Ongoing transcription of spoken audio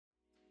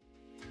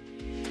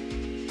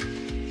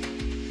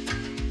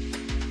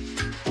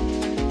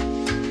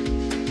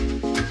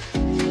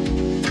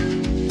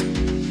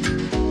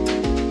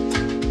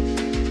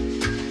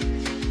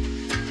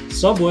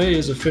Subway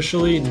is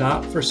officially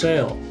not for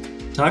sale.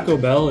 Taco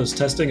Bell is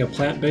testing a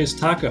plant-based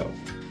taco,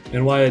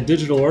 and why a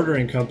digital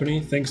ordering company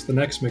thinks the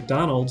next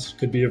McDonald's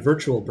could be a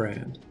virtual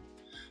brand.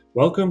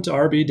 Welcome to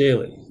RB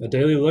Daily, a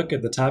daily look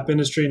at the top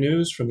industry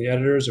news from the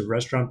editors of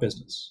Restaurant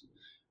Business.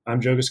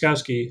 I'm Joe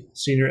Guskowski,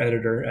 Senior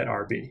Editor at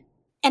RB.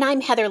 And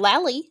I'm Heather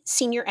Lally,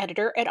 Senior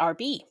Editor at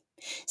RB.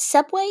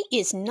 Subway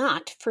is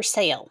not for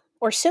sale,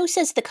 or so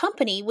says the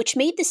company, which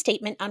made the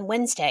statement on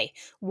Wednesday,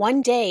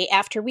 one day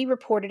after we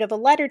reported of a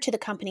letter to the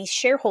company's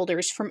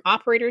shareholders from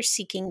operators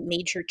seeking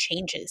major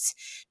changes.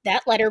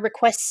 That letter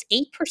requests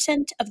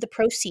 8% of the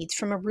proceeds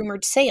from a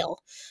rumored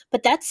sale,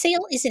 but that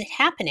sale isn't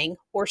happening,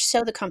 or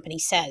so the company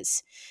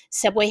says.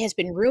 Subway has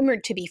been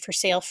rumored to be for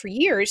sale for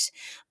years,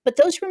 but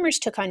those rumors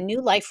took on new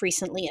life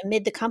recently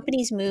amid the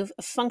company's move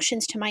of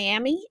functions to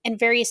Miami and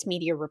various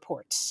media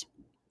reports.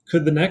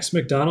 Could the next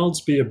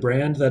McDonald's be a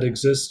brand that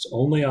exists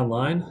only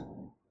online?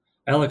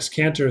 Alex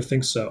Cantor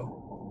thinks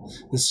so.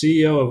 The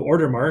CEO of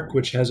Ordermark,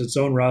 which has its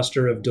own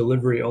roster of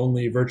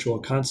delivery-only virtual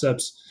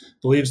concepts,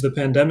 believes the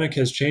pandemic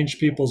has changed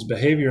people's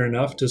behavior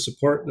enough to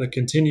support the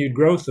continued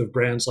growth of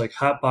brands like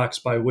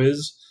Hotbox by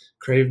Wiz,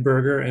 Crave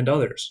Burger, and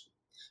others.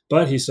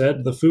 But, he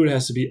said, the food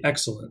has to be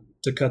excellent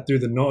to cut through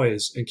the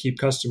noise and keep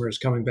customers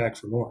coming back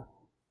for more.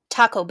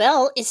 Taco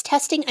Bell is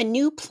testing a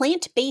new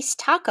plant-based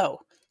taco.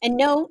 And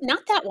no,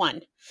 not that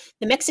one.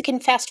 The Mexican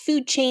fast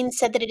food chain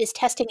said that it is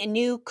testing a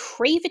new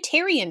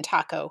Craveitarian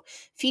taco,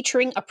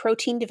 featuring a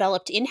protein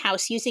developed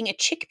in-house using a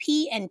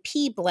chickpea and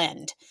pea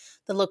blend.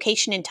 The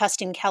location in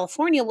Tustin,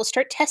 California will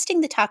start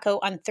testing the taco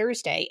on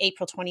Thursday,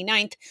 April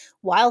 29th,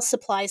 while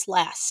supplies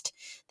last.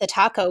 The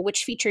taco,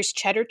 which features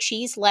cheddar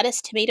cheese,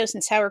 lettuce, tomatoes,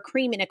 and sour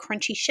cream in a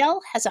crunchy shell,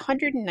 has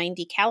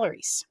 190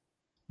 calories.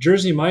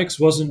 Jersey Mike's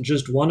wasn't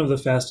just one of the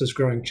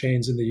fastest-growing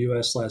chains in the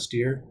U.S. last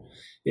year.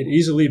 It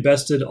easily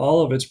bested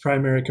all of its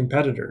primary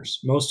competitors,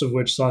 most of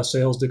which saw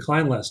sales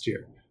decline last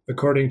year,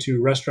 according to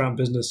restaurant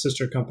business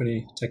sister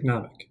company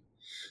Technomic.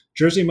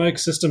 Jersey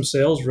Mike's system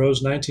sales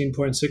rose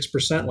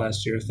 19.6%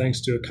 last year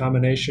thanks to a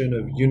combination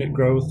of unit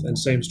growth and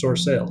same-store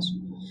sales.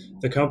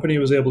 The company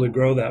was able to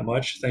grow that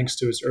much thanks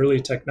to its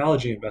early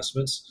technology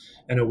investments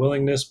and a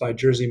willingness by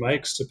Jersey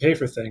Mike's to pay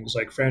for things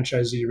like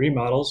franchisee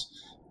remodels,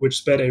 which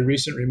sped a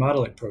recent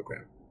remodeling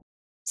program.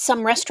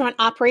 Some restaurant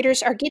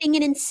operators are getting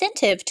an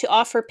incentive to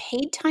offer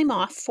paid time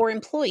off for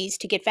employees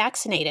to get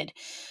vaccinated.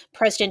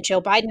 President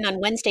Joe Biden on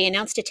Wednesday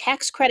announced a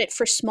tax credit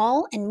for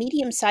small and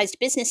medium-sized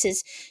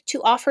businesses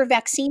to offer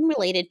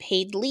vaccine-related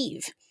paid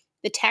leave.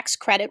 The tax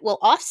credit will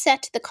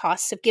offset the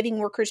costs of giving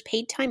workers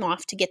paid time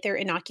off to get their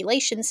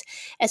inoculations,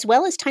 as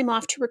well as time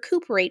off to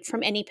recuperate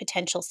from any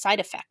potential side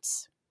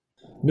effects.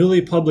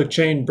 Newly public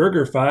chain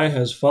BurgerFi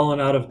has fallen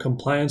out of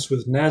compliance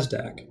with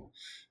NASDAQ.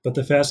 But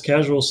the fast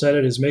casual said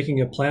it is making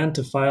a plan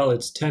to file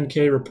its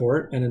 10-K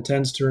report and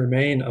intends to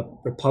remain a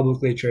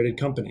publicly traded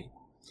company.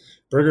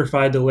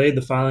 BurgerFi delayed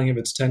the filing of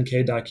its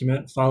 10-K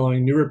document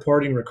following new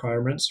reporting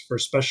requirements for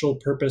special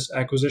purpose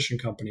acquisition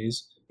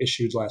companies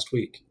issued last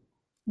week.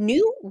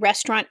 New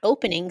restaurant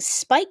openings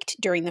spiked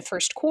during the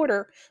first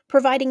quarter,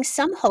 providing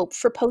some hope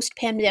for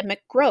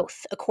post-pandemic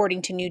growth,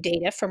 according to new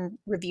data from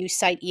review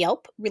site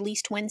Yelp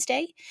released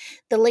Wednesday.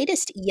 The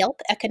latest Yelp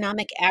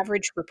Economic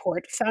Average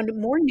report found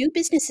more new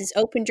businesses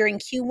open during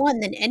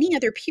Q1 than any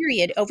other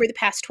period over the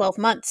past 12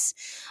 months.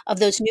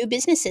 Of those new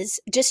businesses,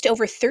 just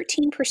over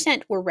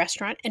 13% were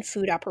restaurant and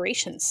food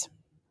operations.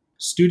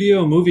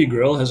 Studio Movie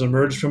Grill has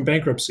emerged from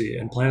bankruptcy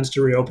and plans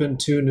to reopen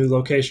 2 new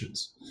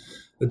locations.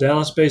 The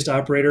Dallas-based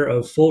operator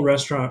of full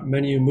restaurant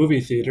menu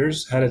movie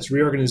theaters had its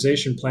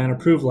reorganization plan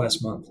approved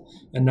last month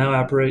and now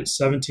operates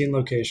 17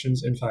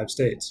 locations in 5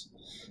 states.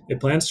 It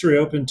plans to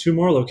reopen 2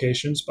 more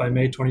locations by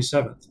May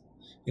 27th.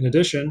 In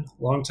addition,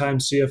 longtime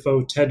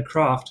CFO Ted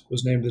Croft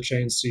was named the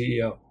chain's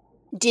CEO.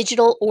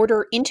 Digital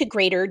order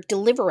integrator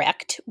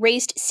Deliverect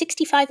raised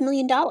 $65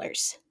 million.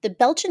 The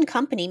Belgian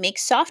company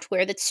makes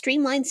software that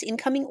streamlines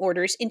incoming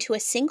orders into a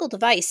single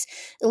device,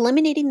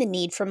 eliminating the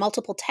need for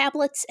multiple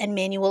tablets and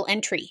manual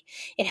entry.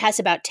 It has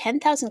about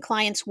 10,000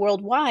 clients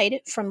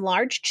worldwide, from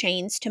large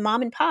chains to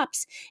mom and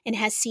pops, and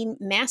has seen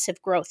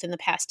massive growth in the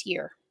past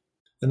year.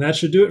 And that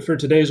should do it for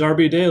today's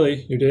RB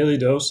Daily, your daily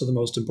dose of the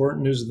most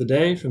important news of the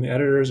day from the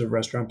editors of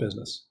Restaurant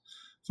Business.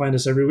 Find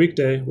us every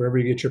weekday wherever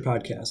you get your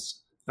podcasts.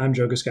 I'm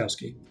Joe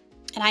Guskowski.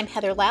 And I'm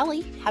Heather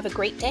Lally. Have a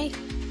great day.